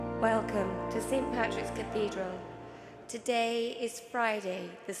Welcome to St. Patrick's Cathedral. Today is Friday,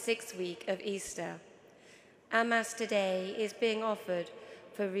 the 6th week of Easter. Our Mass today is being offered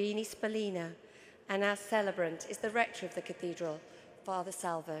for Rini Spallina, and our celebrant is the rector of the cathedral, Father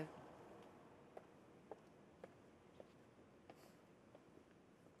Salvo.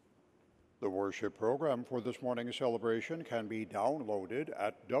 The worship program for this morning's celebration can be downloaded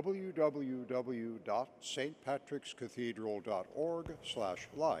at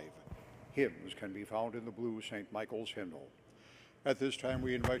www.stpatrickscathedral.org/live. Hymns can be found in the blue St. Michael's hymnal. At this time,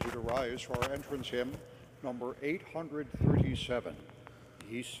 we invite you to rise for our entrance hymn, number 837,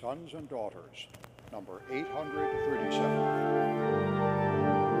 Ye Sons and Daughters, number 837.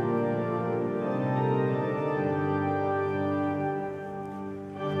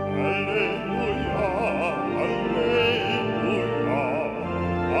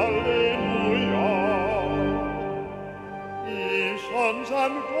 Sons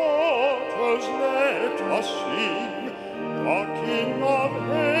and daughters, let us sing, the King of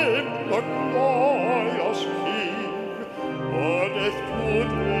heaven, the glorious King, wordeth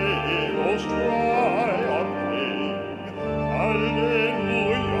today most triumphing.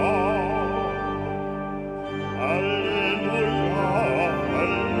 Alleluia, alleluia,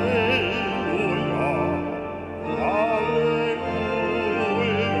 alleluia, alleluia.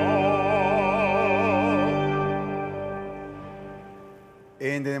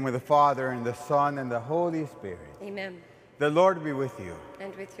 In the name of the Father, and the Son, and the Holy Spirit. Amen. The Lord be with you.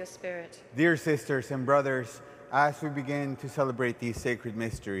 And with your spirit. Dear sisters and brothers, as we begin to celebrate these sacred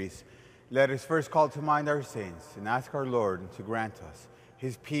mysteries, let us first call to mind our sins and ask our Lord to grant us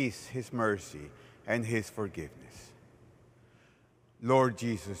his peace, his mercy, and his forgiveness. Lord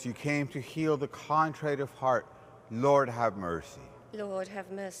Jesus, you came to heal the contrite of heart. Lord, have mercy. Lord,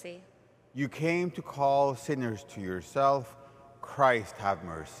 have mercy. You came to call sinners to yourself. Christ, have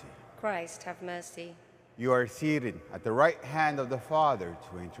mercy. Christ, have mercy. You are seated at the right hand of the Father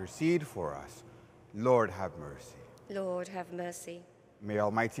to intercede for us. Lord, have mercy. Lord, have mercy. May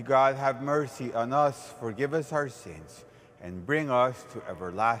Almighty God have mercy on us, forgive us our sins, and bring us to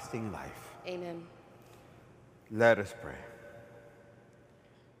everlasting life. Amen. Let us pray.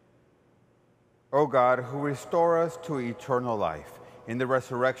 O God, who restore us to eternal life in the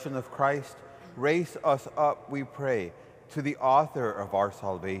resurrection of Christ, raise us up, we pray, to the author of our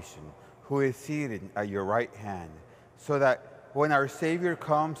salvation, who is seated at your right hand, so that when our Savior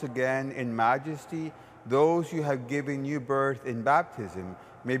comes again in majesty, those you have given new birth in baptism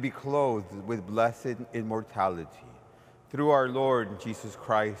may be clothed with blessed immortality. Through our Lord Jesus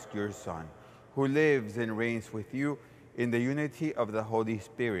Christ, your Son, who lives and reigns with you in the unity of the Holy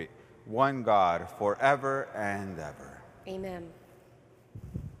Spirit, one God, forever and ever. Amen.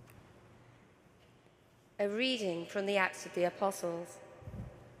 A reading from the Acts of the Apostles.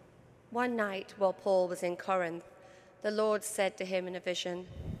 One night, while Paul was in Corinth, the Lord said to him in a vision,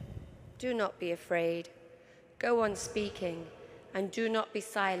 "Do not be afraid. Go on speaking, and do not be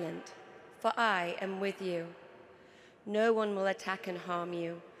silent, for I am with you. No one will attack and harm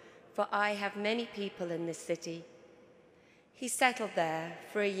you, for I have many people in this city." He settled there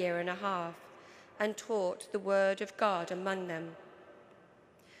for 1.5 years and taught the word of God among them.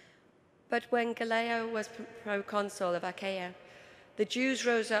 But when Gallio was proconsul of Achaia, the Jews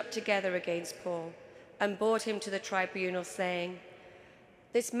rose up together against Paul and brought him to the tribunal, saying,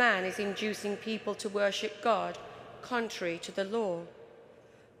 "This man is inducing people to worship God contrary to the law."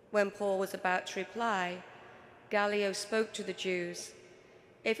 When Paul was about to reply, Gallio spoke to the Jews.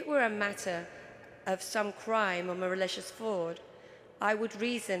 "If it were a matter of some crime or malicious fraud, I would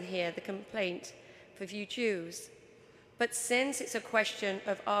reason here the complaint for you Jews. But since it's a question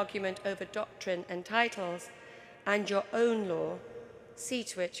of argument over doctrine and titles and your own law, see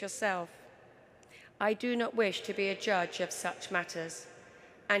to it yourself. I do not wish to be a judge of such matters."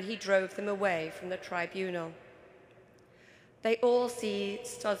 And he drove them away from the tribunal. They all seized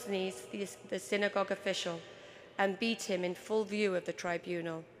Sosthenes, the synagogue official, and beat him in full view of the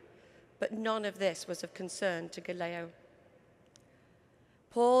tribunal. But none of this was of concern to Gallio.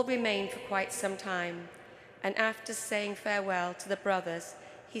 Paul remained for quite some time, and after saying farewell to the brothers,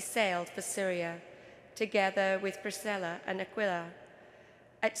 he sailed for Syria, together with Priscilla and Aquila.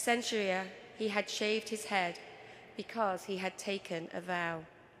 At Cenchrea, he had shaved his head because he had taken a vow.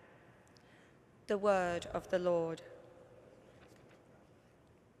 The word of the Lord.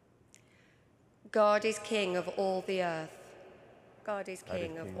 God is King of all the earth. God is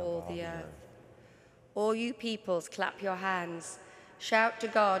King of all the earth. All you peoples, clap your hands. Shout to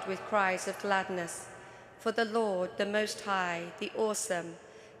God with cries of gladness. For the Lord, the Most High, the Awesome,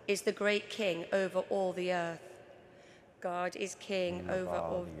 is the great King over all the earth. God is king over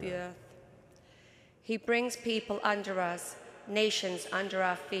all the earth. He brings people under us, nations under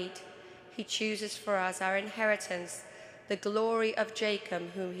our feet. He chooses for us our inheritance, the glory of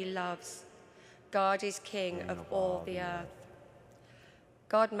Jacob, whom he loves. God is king of all the earth.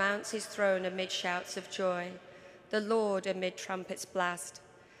 God mounts his throne amid shouts of joy, the Lord amid trumpets blast.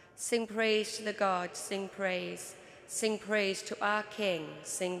 Sing praise to the gods, sing praise. Sing praise to our King,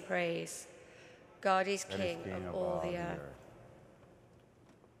 sing praise. God is king of all the earth.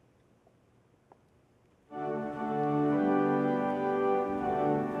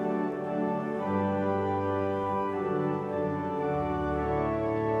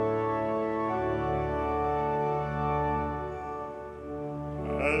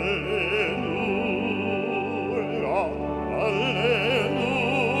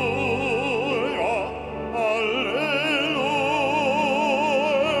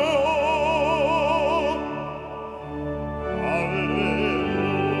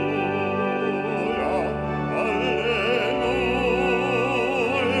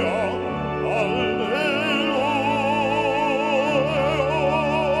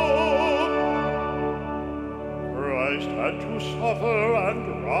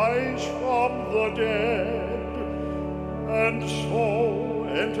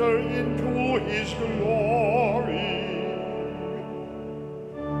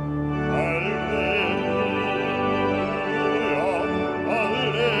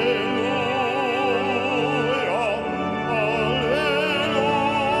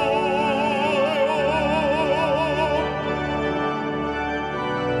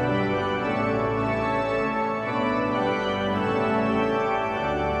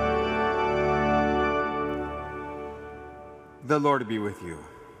 The Lord be with you.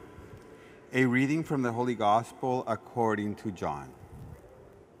 A reading from the Holy Gospel according to John.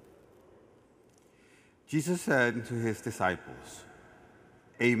 Jesus said to his disciples,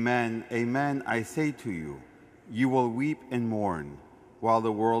 "Amen, amen, I say to you, you will weep and mourn while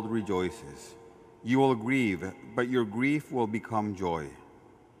the world rejoices. You will grieve, but your grief will become joy.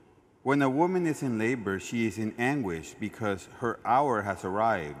 When a woman is in labor, she is in anguish because her hour has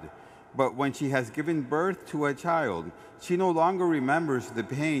arrived. But when she has given birth to a child, she no longer remembers the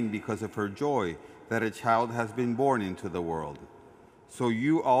pain because of her joy that a child has been born into the world. So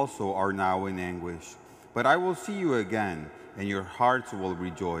you also are now in anguish. But I will see you again, and your hearts will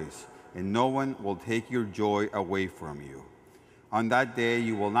rejoice, and no one will take your joy away from you. On that day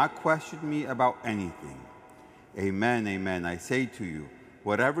you will not question me about anything. Amen, amen, I say to you,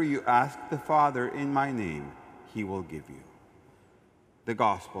 whatever you ask the Father in my name, he will give you." The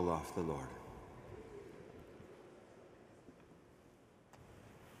Gospel of the Lord.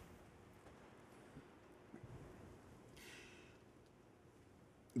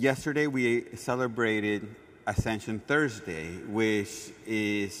 Yesterday we celebrated Ascension Thursday, which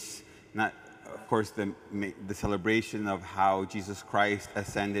is not, of course, the celebration of how Jesus Christ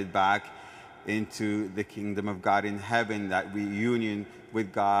ascended back into the kingdom of God in heaven, that reunion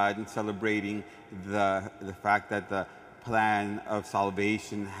with God, and celebrating the fact that the plan of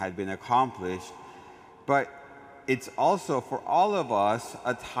salvation had been accomplished. But it's also for all of us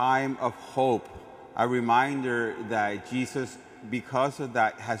a time of hope, a reminder that Jesus, because of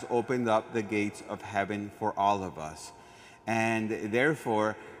that, has opened up the gates of heaven for all of us. And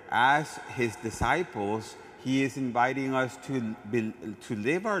therefore, as his disciples, he is inviting us to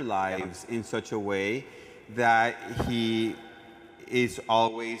live our lives in such a way that he is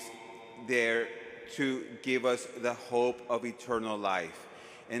always there to give us the hope of eternal life.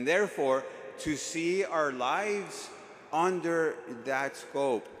 And therefore, to see our lives under that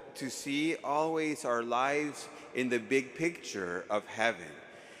scope, to see always our lives in the big picture of heaven.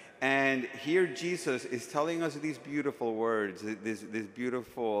 And here Jesus is telling us these beautiful words, this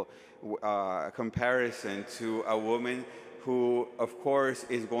beautiful comparison to a woman who, of course,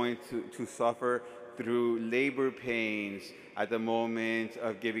 is going to suffer through labor pains at the moment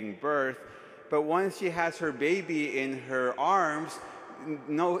of giving birth. But once she has her baby in her arms,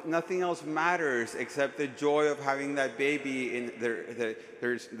 nothing else matters except the joy of having that baby in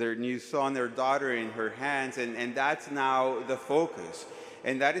their new son, their daughter in her hands, and that's now the focus.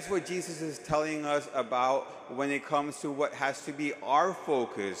 And that is what Jesus is telling us about when it comes to what has to be our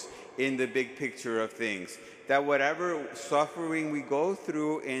focus in the big picture of things. That whatever suffering we go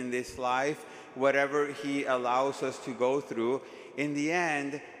through in this life, whatever he allows us to go through, in the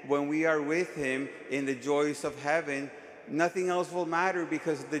end, when we are with him in the joys of heaven, nothing else will matter,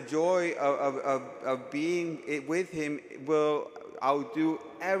 because the joy of being with him will outdo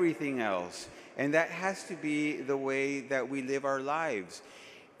everything else. And that has to be the way that we live our lives.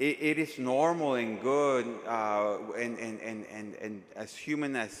 it is normal and good and as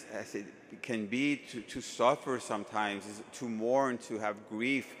human as it can be to suffer sometimes, to mourn, to have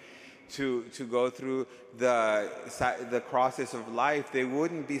grief, to go through the process of life. There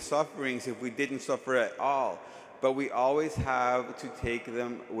wouldn't be sufferings if we didn't suffer at all. But we always have to take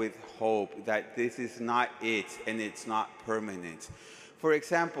them with hope that this is not it and it's not permanent. For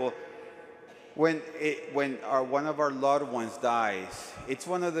example, when one of our loved ones dies, it's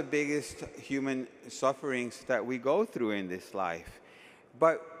one of the biggest human sufferings that we go through in this life.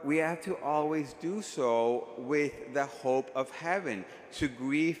 But we have to always do so with the hope of heaven. So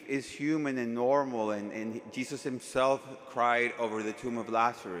grief is human and normal, and Jesus himself cried over the tomb of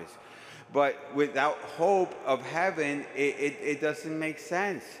Lazarus. But without hope of heaven, it doesn't make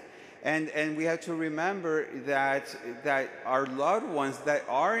sense. And we have to remember that our loved ones that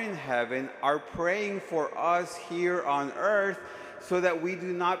are in heaven are praying for us here on earth so that we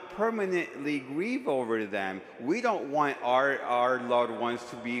do not permanently grieve over them. We don't want our loved ones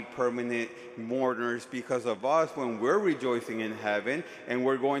to be permanent mourners because of us when we're rejoicing in heaven, and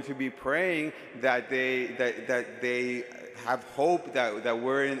we're going to be praying that they have hope that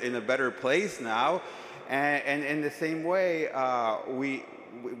we're in a better place now. And in the same way,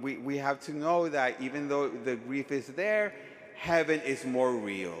 we have to know that even though the grief is there, heaven is more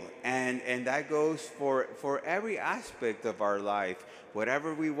real. And that goes for every aspect of our life.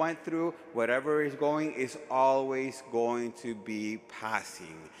 Whatever we went through, whatever is going, is always going to be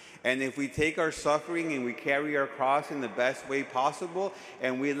passing. And if we take our suffering and we carry our cross in the best way possible,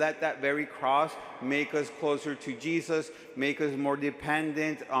 and we let that very cross make us closer to Jesus, make us more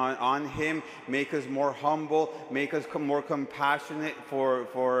dependent on him, make us more humble, make us more compassionate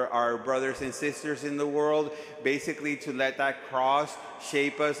for our brothers and sisters in the world, basically to let that cross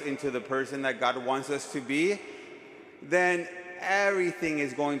shape us into the person that God wants us to be, then everything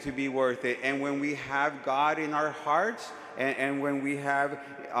is going to be worth it. And when we have God in our hearts, and when we have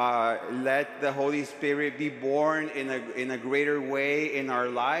let the Holy Spirit be born in a greater way in our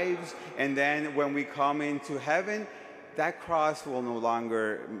lives, and then when we come into heaven, that cross will no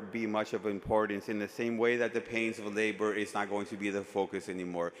longer be much of importance, in the same way that the pains of labor is not going to be the focus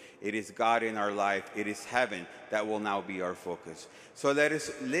anymore. It is God in our life. It is heaven that will now be our focus. So let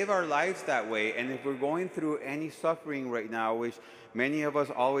us live our lives that way. And if we're going through any suffering right now, which many of us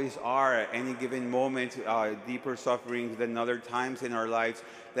always are at any given moment, deeper sufferings than other times in our lives,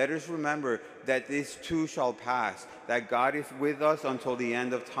 let us remember that this too shall pass, that God is with us until the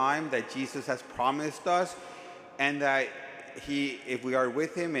end of time, that Jesus has promised us, and that if we are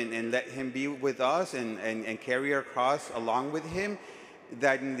with him and let him be with us and carry our cross along with him,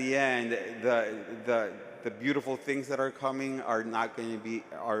 that in the end, the beautiful things that are coming are not going to be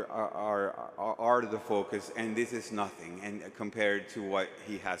are the focus, and this is nothing and compared to what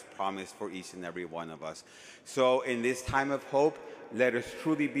he has promised for each and every one of us. So in this time of hope, let us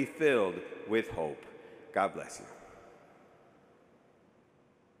truly be filled with hope. God bless you.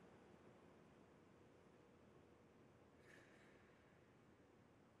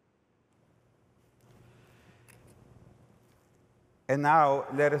 And now,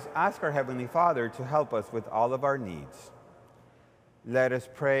 let us ask our Heavenly Father to help us with all of our needs. Let us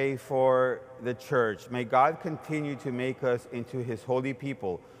pray for the Church. May God continue to make us into his holy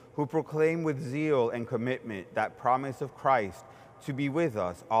people who proclaim with zeal and commitment that promise of Christ to be with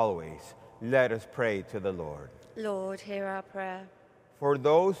us always. Let us pray to the Lord. Lord, hear our prayer. For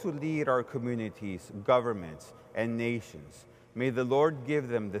those who lead our communities, governments, and nations, may the Lord give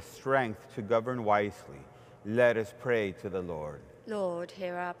them the strength to govern wisely. Let us pray to the Lord. Lord,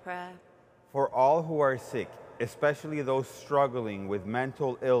 hear our prayer. For all who are sick, especially those struggling with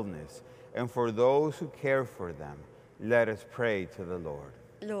mental illness, and for those who care for them, let us pray to the Lord.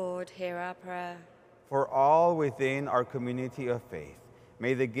 Lord, hear our prayer. For all within our community of faith,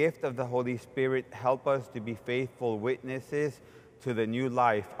 may the gift of the Holy Spirit help us to be faithful witnesses to the new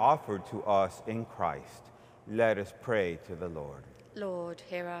life offered to us in Christ. Let us pray to the Lord. Lord,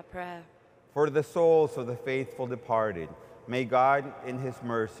 hear our prayer. For the souls of the faithful departed, may God, in his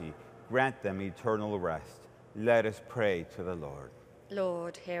mercy, grant them eternal rest. Let us pray to the Lord.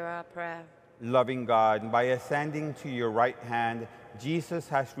 Lord, hear our prayer. Loving God, by ascending to your right hand, Jesus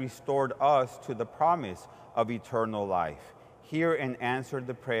has restored us to the promise of eternal life. Hear and answer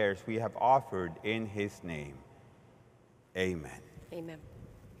the prayers we have offered in his name. Amen. Amen.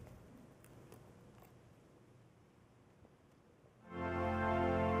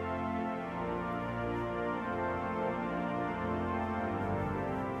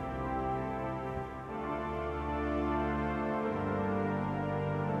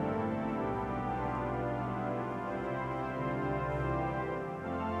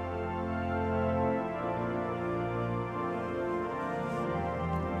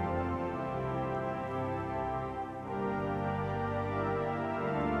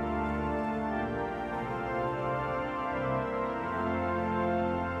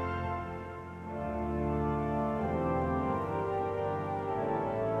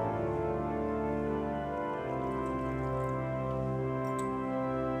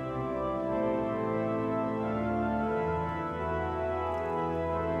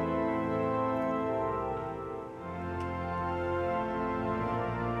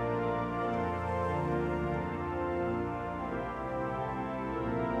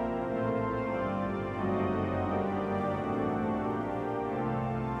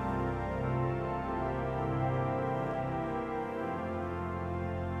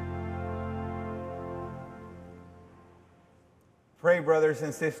 Pray, brothers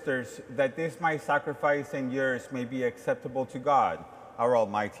and sisters, that this my sacrifice and yours may be acceptable to God, our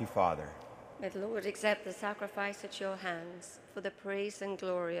Almighty Father. May the Lord accept the sacrifice at your hands for the praise and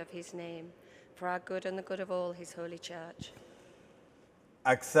glory of his name, for our good and the good of all his holy church.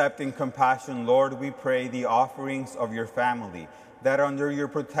 Accept in compassion, Lord, we pray, the offerings of your family, that under your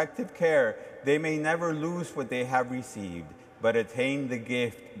protective care they may never lose what they have received, but attain the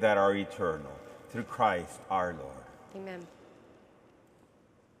gift that are eternal. Through Christ our Lord. Amen.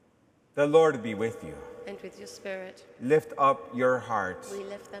 The Lord be with you. And with your spirit. Lift up your hearts. We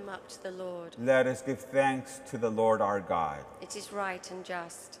lift them up to the Lord. Let us give thanks to the Lord our God. It is right and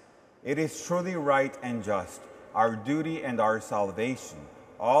just. It is truly right and just, our duty and our salvation,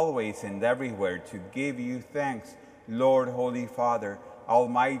 always and everywhere to give you thanks, Lord, Holy Father,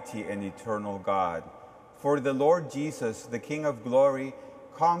 Almighty and eternal God. For the Lord Jesus, the King of glory,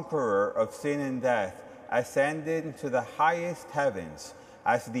 conqueror of sin and death, ascended into the highest heavens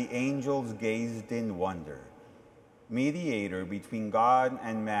as the angels gazed in wonder. Mediator between God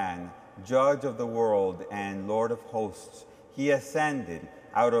and man, judge of the world and Lord of hosts, he ascended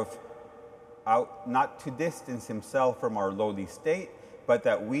out not to distance himself from our lowly state, but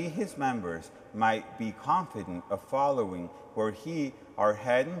that we, his members, might be confident of following where he, our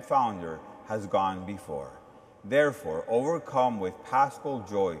head and founder, has gone before. Therefore, overcome with paschal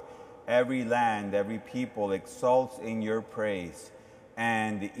joy, every land, every people exults in your praise,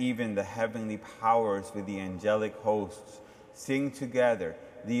 and even the heavenly powers with the angelic hosts sing together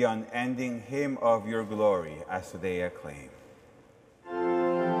the unending hymn of your glory as they acclaim.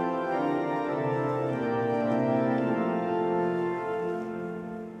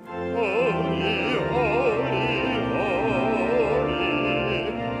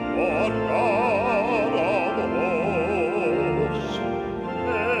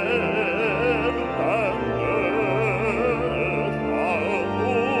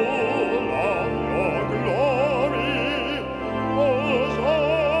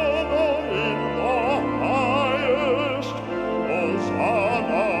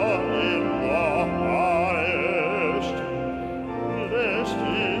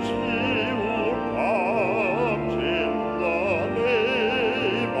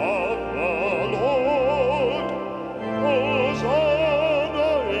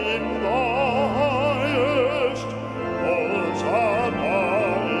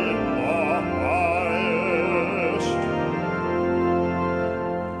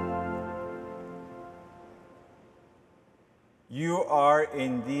 You are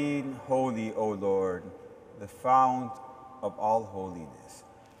indeed holy, O Lord, the fount of all holiness.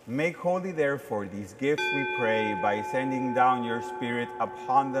 Make holy, therefore, these gifts, we pray, by sending down your Spirit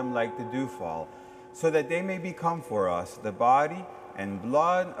upon them like the dewfall, so that they may become for us the body and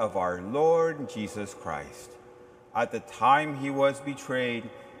blood of our Lord Jesus Christ. At the time he was betrayed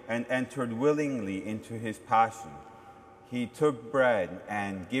and entered willingly into his passion, he took bread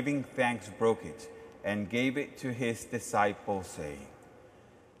and, giving thanks, broke it and gave it to his disciples, saying,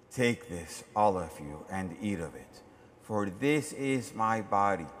 "Take this, all of you, and eat of it, for this is my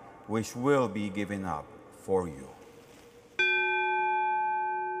body, which will be given up for you."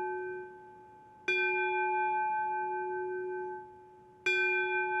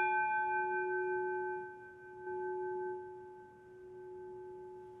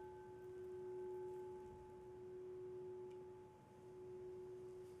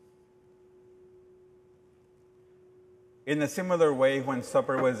 In a similar way, when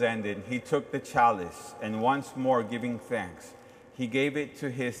supper was ended, he took the chalice, and once more giving thanks, he gave it to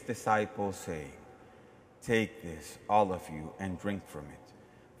his disciples, saying, "Take this, all of you, and drink from it,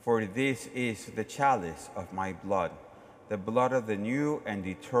 for this is the chalice of my blood, the blood of the new and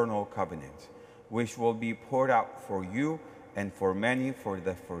eternal covenant, which will be poured out for you and for many for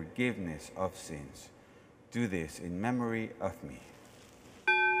the forgiveness of sins. Do this in memory of me."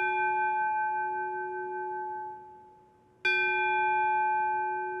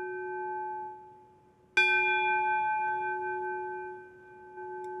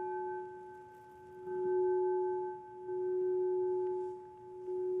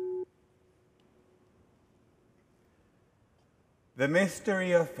 The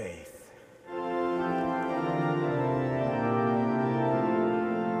mystery of faith.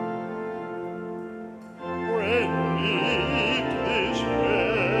 When meat is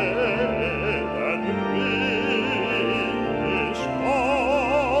red and drink is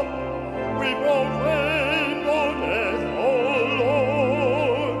cup, we proclaim no death, O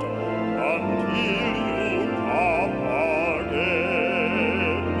Lord, until you come again.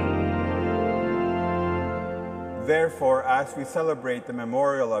 Therefore, as we celebrate the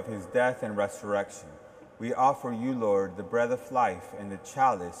memorial of his death and resurrection, we offer you, Lord, the bread of life and the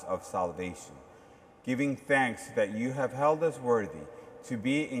chalice of salvation, giving thanks that you have held us worthy to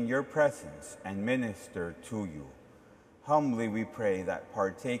be in your presence and minister to you. Humbly we pray that,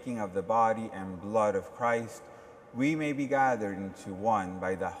 partaking of the body and blood of Christ, we may be gathered into one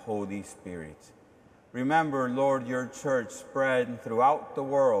by the Holy Spirit. Remember, Lord, your church spread throughout the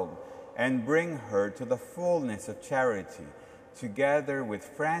world, and bring her to the fullness of charity, together with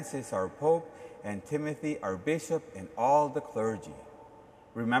Francis, our Pope, and Timothy, our Bishop, and all the clergy.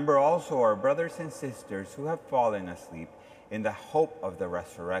 Remember also our brothers and sisters who have fallen asleep in the hope of the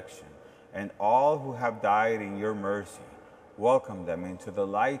resurrection, and all who have died in your mercy. Welcome them into the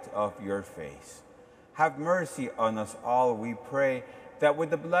light of your face. Have mercy on us all, we pray, that with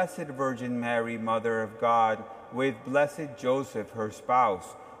the Blessed Virgin Mary, Mother of God, with Blessed Joseph, her spouse,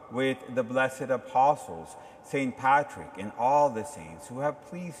 with the blessed apostles, Saint Patrick, and all the saints who have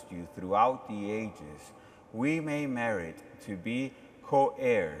pleased you throughout the ages, we may merit to be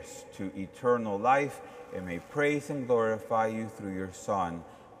co-heirs to eternal life, and may praise and glorify you through your Son,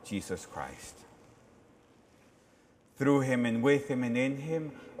 Jesus Christ. Through him, and with him, and in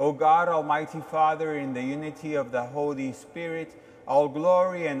him, O God, Almighty Father, in the unity of the Holy Spirit, all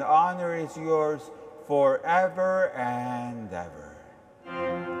glory and honor is yours forever and ever.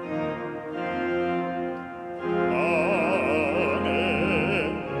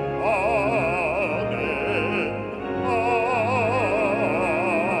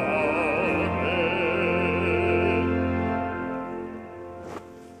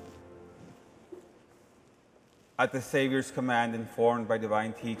 At the Savior's command, informed by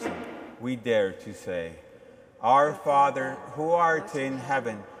divine teaching, we dare to say, Our Father, who art in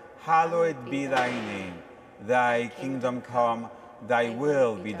heaven, hallowed be thy name. Thy kingdom come, thy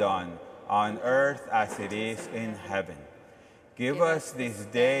will be done, on earth as it is in heaven. Give us this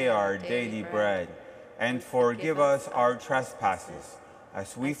day our daily bread, and forgive us our trespasses,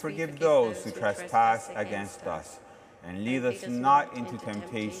 as we forgive those who trespass against us. And lead us not into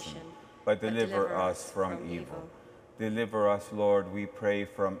temptation, but deliver us from evil. Deliver us, Lord, we pray,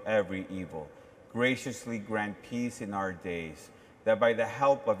 from every evil. Graciously grant peace in our days, that by the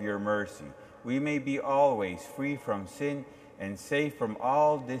help of your mercy we may be always free from sin and safe from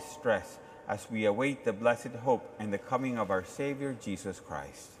all distress, as we await the blessed hope and the coming of our Savior, Jesus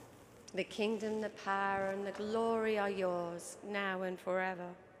Christ. The kingdom, the power, and the glory are yours, now and forever.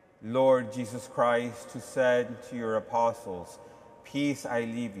 Lord Jesus Christ, who said to your apostles, Peace I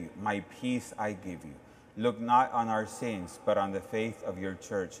leave you, my peace I give you. Look not on our sins, but on the faith of your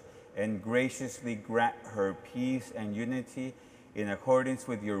church, and graciously grant her peace and unity in accordance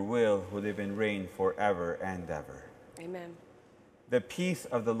with your will, who live and reign forever and ever. Amen. The peace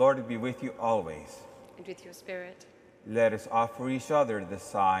of the Lord be with you always. And with your spirit. Let us offer each other the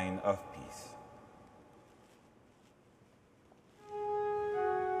sign of peace.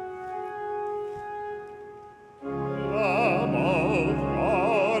 Lamb of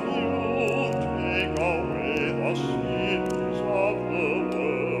God, you take away the sins of the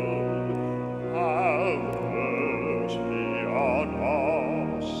world. Have mercy on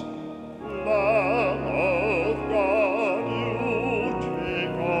us. Lamb of God, you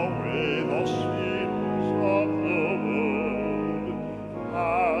take away the sins of the world.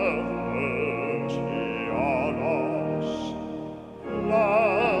 Have mercy on us.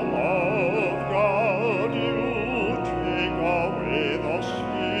 Lamb of God, you take away the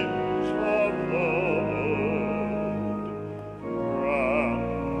sins of the world. Grant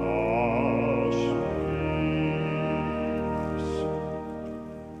us peace.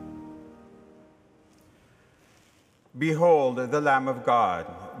 Behold the Lamb of God.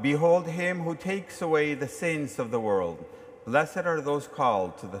 Behold him who takes away the sins of the world. Blessed are those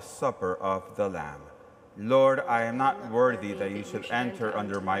called to the supper of the Lamb. Lord, I am not worthy that you should enter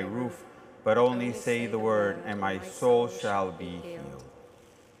under my roof, but only say the word, and my soul shall be healed.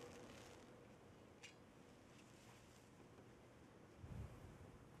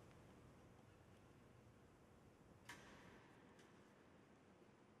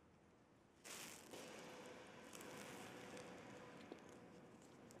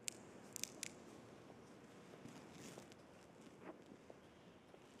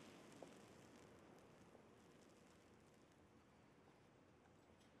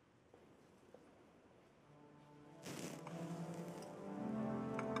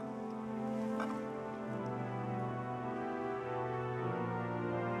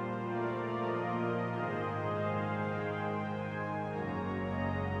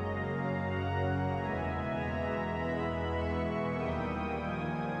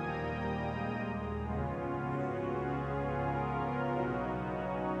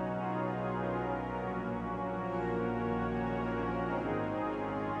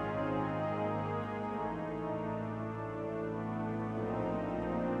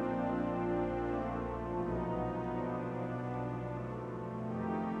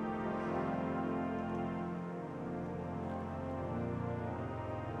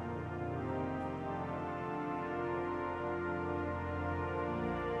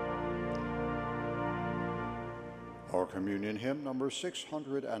 communion hymn number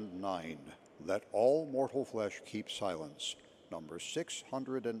 609, Let All Mortal Flesh Keep Silence, number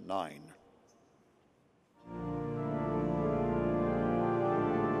 609.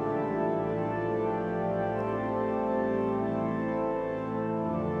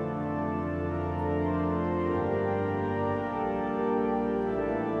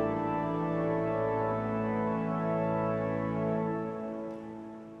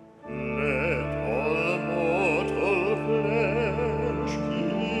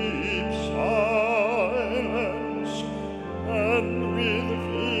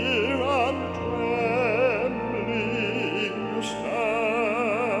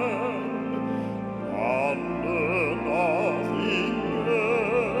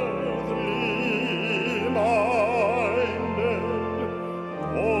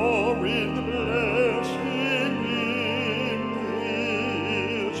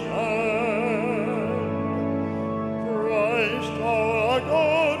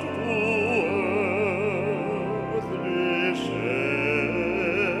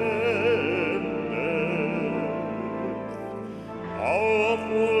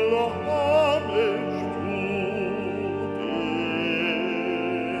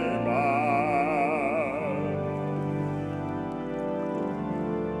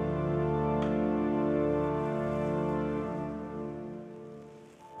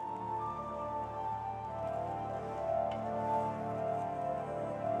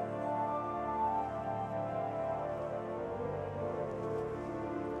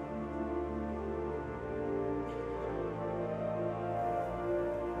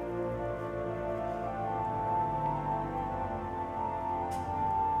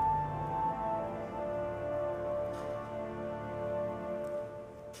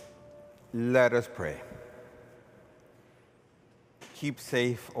 Let us pray. Keep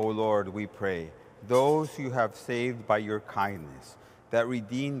safe, O Lord, we pray, those you have saved by your kindness, that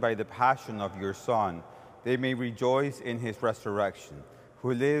redeemed by the passion of your Son, they may rejoice in his resurrection,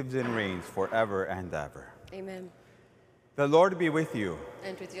 who lives and reigns forever and ever. Amen. The Lord be with you.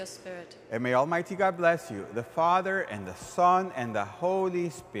 And with your spirit. And may Almighty God bless you, the Father, and the Son, and the Holy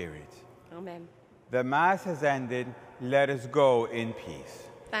Spirit. Amen. The Mass has ended. Let us go in peace.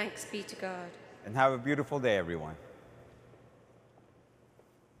 Thanks be to God. And have a beautiful day, everyone.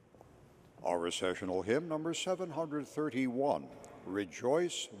 Our recessional hymn number 731,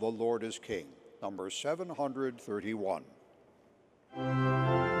 Rejoice, the Lord is King, number 731.